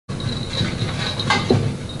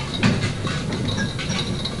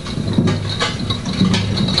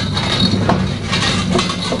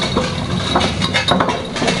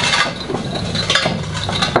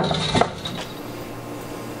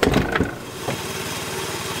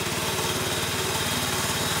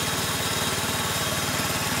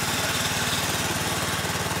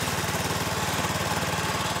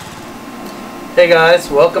Hey guys,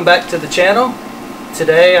 welcome back to the channel.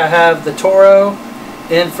 Today I have the Toro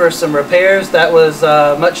in for some repairs. That was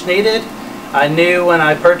much needed. I knew when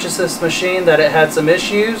I purchased this machine that it had some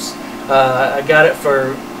issues. I got it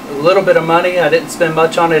for a little bit of money. I didn't spend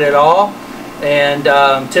much on it at all.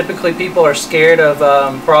 And typically people are scared of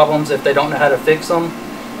problems if they don't know how to fix them.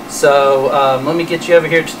 So let me get you over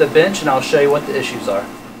here to the bench and I'll show you what the issues are.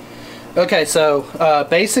 Okay, so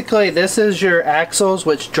basically this is your axles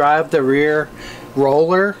which drive the rear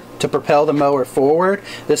roller to propel the mower forward.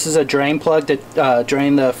 This is a drain plug to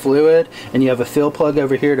drain the fluid, and you have a fill plug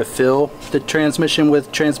over here to fill the transmission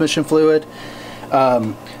with transmission fluid.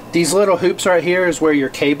 These little hoops right here is where your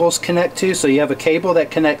cables connect to. So you have a cable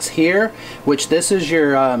that connects here, which this is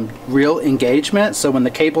your reel engagement. So when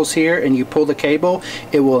the cable's here and you pull the cable,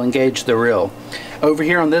 it will engage the reel. Over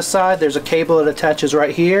here on this side, there's a cable that attaches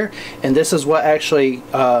right here, and this is what actually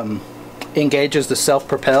engages the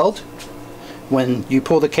self-propelled. When you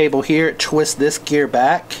pull the cable here, it twists this gear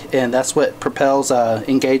back, and that's what propels,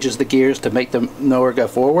 engages the gears to make the mower go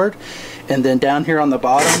forward. And then down here on the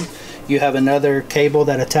bottom, you have another cable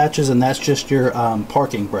that attaches, and that's just your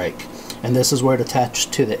parking brake. And this is where it attaches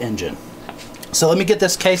to the engine. So let me get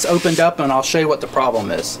this case opened up and I'll show you what the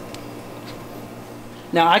problem is.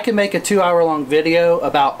 Now I can make a 2-hour-long video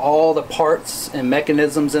about all the parts and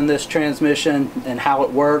mechanisms in this transmission and how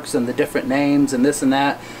it works and the different names and this and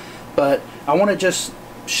that, but I want to just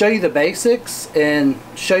show you the basics and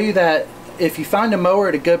show you that if you find a mower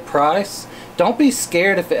at a good price, don't be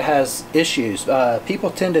scared if it has issues. People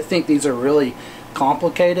tend to think these are really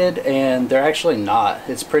complicated, and they're actually not.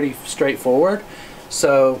 It's pretty straightforward.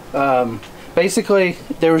 So basically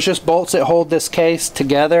there was just bolts that hold this case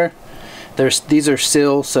together. These are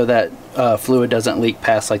seals so that fluid doesn't leak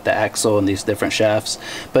past like the axle and these different shafts.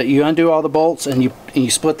 But you undo all the bolts and you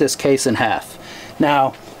split this case in half.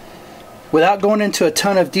 Now, without going into a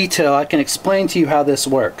ton of detail, I can explain to you how this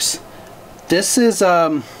works. This is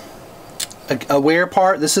a wear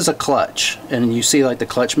part. This is a clutch, and you see like the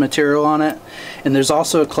clutch material on it. And there's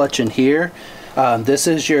also a clutch in here. This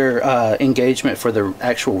is your engagement for the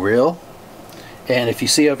actual reel. And if you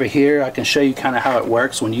see over here, I can show you kind of how it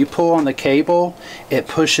works. When you pull on the cable, it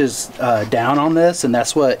pushes down on this, and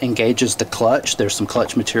that's what engages the clutch. There's some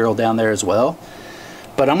clutch material down there as well.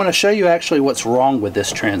 But I'm going to show you actually what's wrong with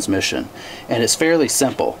this transmission, and it's fairly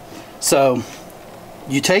simple. So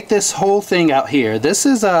you take this whole thing out here. This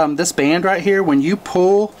is this band right here. When you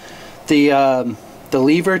pull the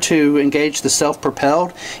lever to engage the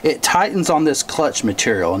self-propelled, it tightens on this clutch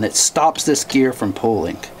material and it stops this gear from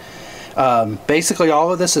pulling. Basically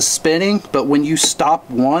all of this is spinning, but when you stop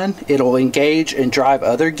one, it'll engage and drive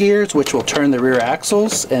other gears, which will turn the rear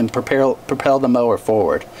axles and propel the mower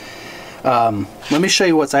forward. Let me show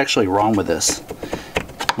you what's actually wrong with this.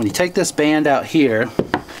 When you take this band out here,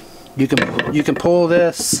 you can pull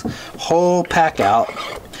this whole pack out.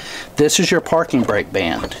 This is your parking brake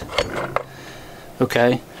band.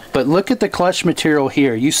 Okay, but look at the clutch material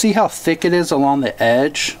here. You see how thick it is along the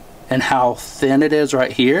edge and how thin it is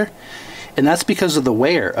right here? And that's because of the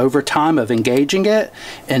wear over time of engaging it,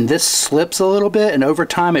 and this slips a little bit, and over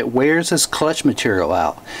time it wears this clutch material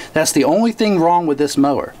out. That's the only thing wrong with this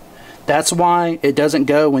mower. That's why it doesn't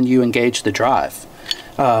go when you engage the drive.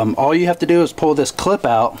 All you have to do is pull this clip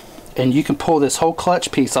out, and you can pull this whole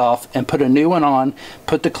clutch piece off and put a new one on,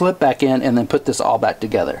 put the clip back in, and then put this all back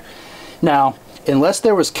together. Now, unless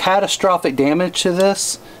there was catastrophic damage to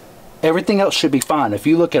this, everything else should be fine. If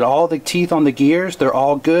you look at all the teeth on the gears, they're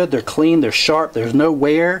all good, they're clean, they're sharp, there's no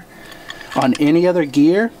wear on any other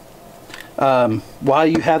gear. While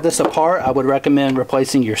you have this apart, I would recommend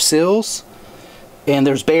replacing your seals. And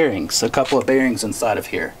there's bearings, a couple of bearings inside of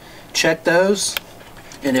here. Check those,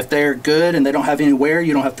 and if they're good and they don't have any wear,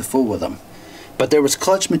 you don't have to fool with them. But there was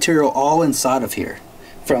clutch material all inside of here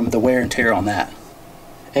from the wear and tear on that.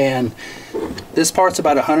 And this part's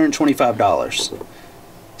about $125.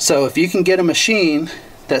 So if you can get a machine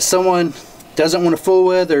that someone doesn't want to fool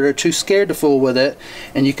with, or they're too scared to fool with it,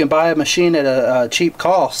 and you can buy a machine at a cheap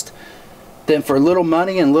cost, then for little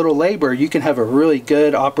money and little labor, you can have a really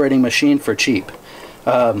good operating machine for cheap.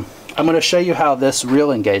 I'm going to show you how this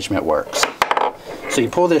reel engagement works. So you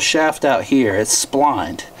pull this shaft out here. It's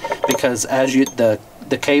splined because as the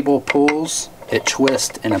cable pulls, it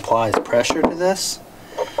twists and applies pressure to this.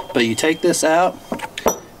 But you take this out.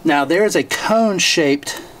 Now there's a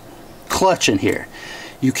cone-shaped clutch in here.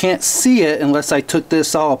 You can't see it unless I took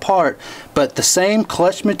this all apart, but the same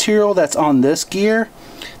clutch material that's on this gear,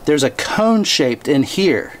 there's a cone shaped in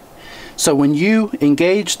here. So when you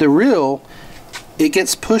engage the reel, it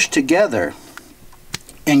gets pushed together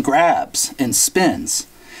and grabs and spins.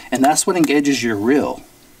 and that's what engages your reel.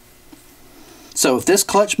 So if this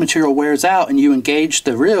clutch material wears out and you engage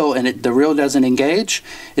the reel and the reel doesn't engage,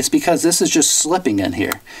 it's because this is just slipping in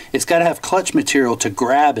here. It's got to have clutch material to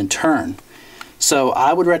grab and turn. So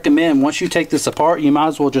I would recommend, once you take this apart, you might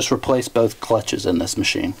as well just replace both clutches in this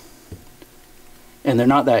machine. And they're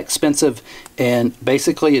not that expensive, and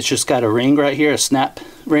basically it's just got a ring right here, a snap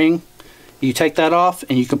ring. You take that off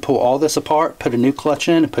and you can pull all this apart, put a new clutch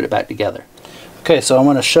in, and put it back together. Okay, so I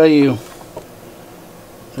want to show you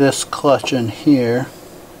this clutch in here.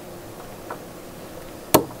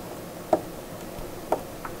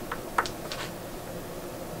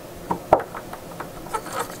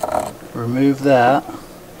 Remove that.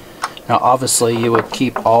 Now obviously you would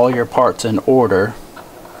keep all your parts in order.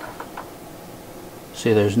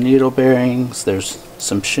 See, there's needle bearings, there's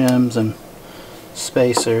some shims and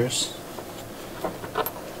spacers.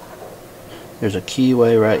 There's a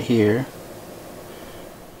keyway right here.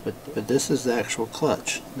 But this is the actual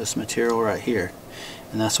clutch, this material right here.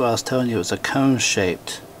 And that's why I was telling you it's a cone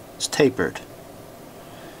shaped. It's tapered.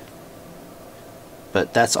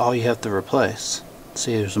 But that's all you have to replace.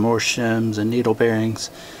 See, there's more shims and needle bearings.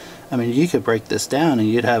 I mean, you could break this down and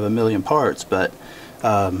you'd have a million parts, but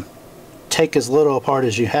take as little apart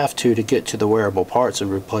as you have to get to the wearable parts and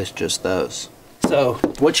replace just those. So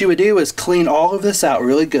what you would do is clean all of this out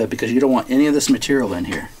really good, because you don't want any of this material in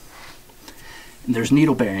here. And there's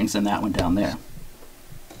needle bearings in that one down there.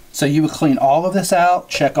 So you would clean all of this out,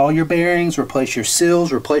 check all your bearings, replace your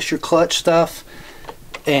seals, replace your clutch stuff,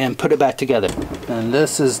 and put it back together. And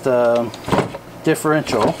this is the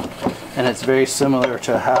differential, and it's very similar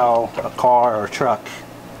to how a car or truck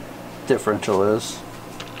differential is.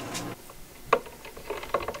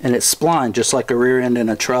 And it's splined just like a rear end in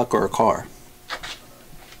a truck or a car.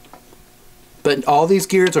 But all these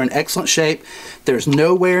gears are in excellent shape. There's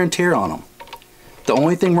no wear and tear on them. The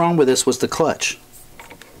only thing wrong with this was the clutch.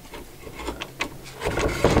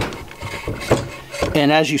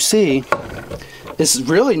 And as you see, it's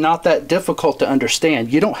really not that difficult to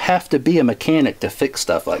understand. You don't have to be a mechanic to fix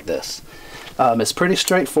stuff like this. It's pretty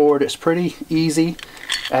straightforward. It's pretty easy.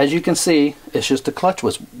 As you can see, it's just the clutch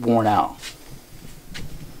was worn out.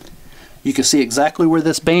 You can see exactly where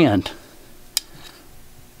this band,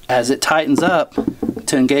 as it tightens up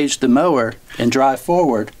to engage the mower and drive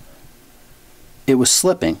forward, it was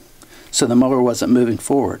slipping, so the mower wasn't moving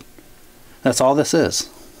forward. That's all this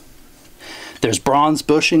is. There's bronze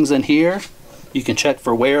bushings in here. You can check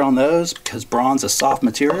for wear on those because bronze is soft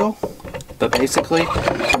material. But basically,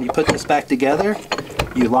 when you put this back together,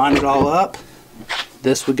 you line it all up.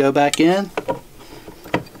 This would go back in.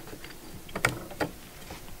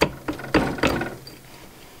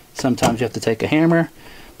 Sometimes you have to take a hammer,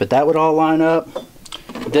 but that would all line up.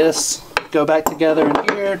 This go back together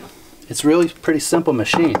in here. It's really a pretty simple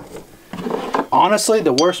machine. Honestly,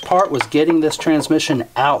 the worst part was getting this transmission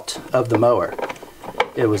out of the mower.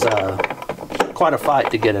 It was quite a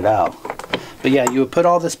fight to get it out. But yeah, you would put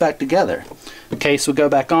all this back together. The case would go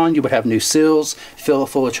back on, you would have new seals, fill it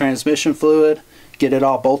full of transmission fluid, get it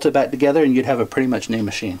all bolted back together, and you'd have a pretty much new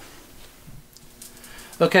machine.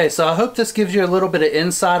 Okay, so I hope this gives you a little bit of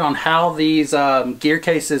insight on how these gear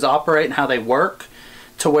cases operate and how they work,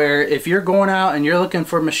 to where if you're going out and you're looking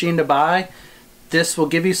for a machine to buy, this will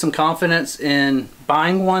give you some confidence in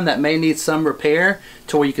buying one that may need some repair,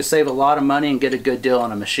 to where you can save a lot of money and get a good deal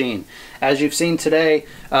on a machine. As you've seen today,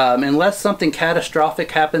 unless something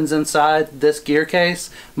catastrophic happens inside this gear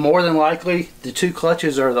case, more than likely the two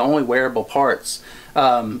clutches are the only wearable parts.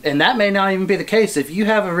 And that may not even be the case. If you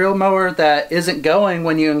have a reel mower that isn't going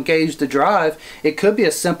when you engage the drive, it could be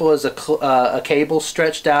as simple as a cable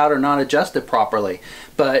stretched out or not adjusted properly.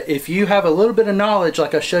 But if you have a little bit of knowledge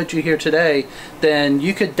like I showed you here today, then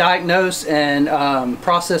you could diagnose and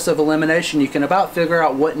process of elimination. You can about figure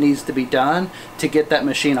out what needs to be done to get that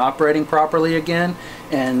machine operating properly again.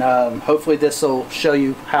 And hopefully this will show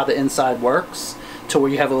you how the inside works, to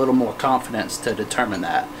where you have a little more confidence to determine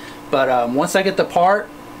that. But once I get the part,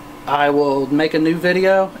 I will make a new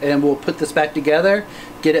video and we'll put this back together,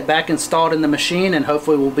 get it back installed in the machine, and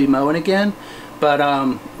hopefully we'll be mowing again.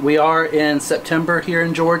 But we are in September here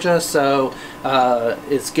in Georgia, so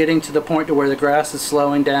it's getting to the point to where the grass is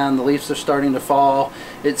slowing down, the leaves are starting to fall.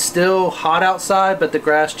 It's still hot outside, but the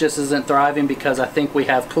grass just isn't thriving because I think we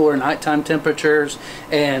have cooler nighttime temperatures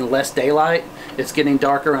and less daylight. It's getting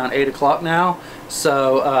dark around 8 o'clock now,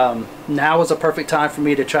 so now is a perfect time for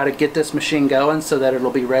me to try to get this machine going so that it'll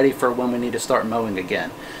be ready for when we need to start mowing again.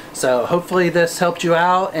 So hopefully this helped you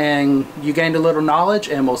out and you gained a little knowledge,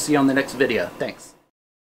 and we'll see you on the next video. Thanks.